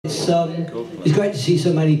It's great to see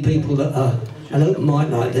so many people at an open mic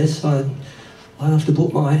like this. I'll have to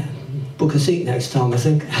book a seat next time, I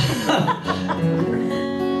think.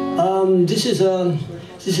 This is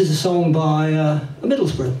a song by a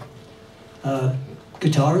Middlesbrough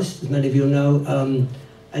guitarist, as many of you know,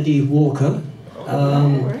 Eddie Walker.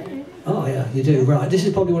 Oh yeah, you do, right. This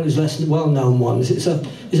is probably one of his less well-known ones. It's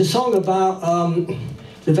a song about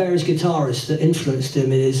the various guitarists that influenced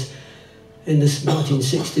him in the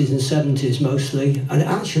 1960s and 70s mostly, and it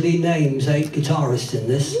actually names 8 guitarists in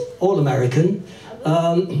this, all American.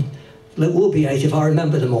 There will be 8 if I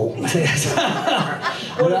remember them all. Well,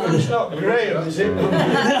 it's not great, is it?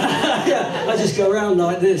 Yeah, I just go around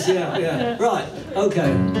like this, yeah. Right,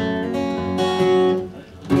 okay.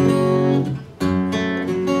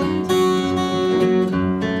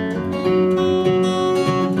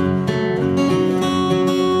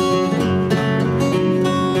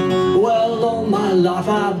 Life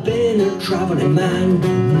I've been a travelling man,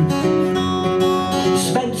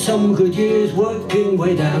 spent some good years working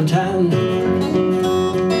way downtown,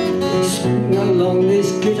 singing along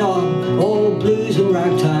this guitar all blues and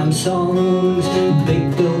ragtime songs,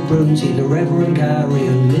 Big Bill Brunsey, the Reverend Gary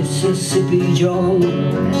and Mississippi John.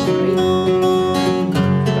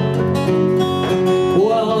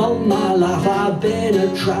 Well, all my life I've been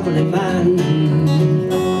a travelling man.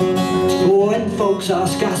 When folks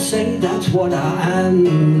ask, I say that's what I am.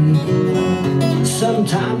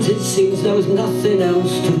 Sometimes it seems there's nothing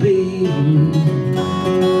else to be.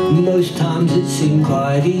 Most times it seemed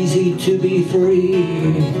quite easy to be free.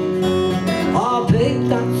 I pick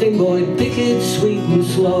that thing, boy, pick it sweet and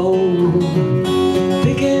slow.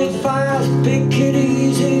 Pick it fast, pick it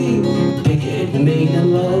easy, pick it mean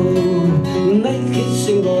and low. Make it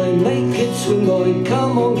sing, boy, make it swing, boy,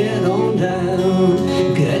 come on, get on down.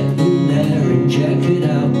 Get in there and check it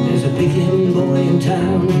out, there's a picking boy in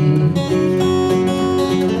town.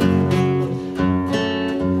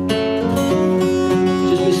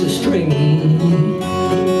 Just missed the string.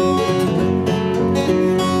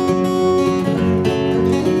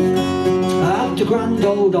 At the grand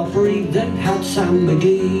old Opry they had Sam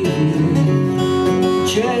McGee,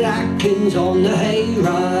 Chet Atkins on the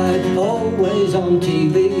hayride, always on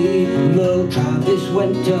TV. Merle Travis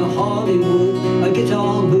went to Hollywood, a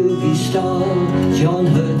guitar movie star. John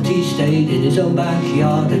Hurt, he stayed in his own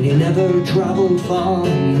backyard and he never travelled far.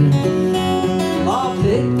 I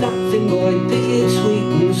pick that thing, boy, pick it sweet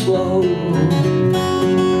and slow.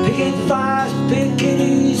 Pick it fast, pick it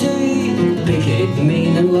easy, pick it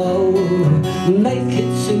mean and low. Make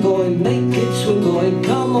it sing, boy, make it swing, boy,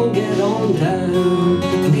 come on, get on down.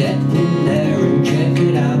 Get in there and check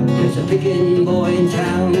it out, there's a picking boy in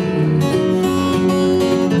town.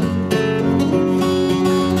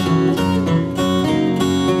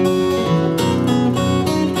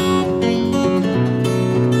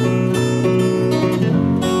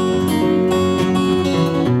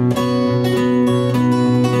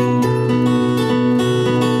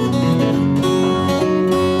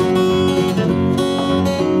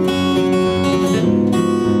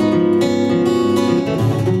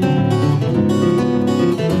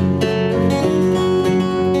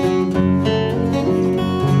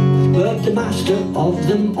 The master of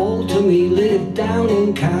them all to me lived down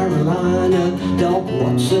in Carolina. Doc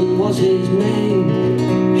Watson was his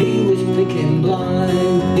name, he was picking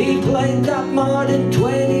blind. He played that modern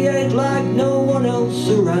 28 like no one else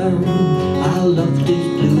around. I loved his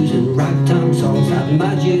blues and ragtime songs, that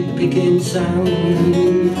magic picking sound.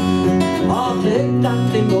 I picked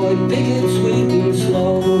that thing, boy, pick it sweet and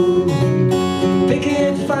slow. Pick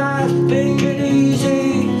it fast, pick it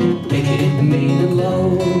easy, pick it mean and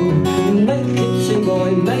low.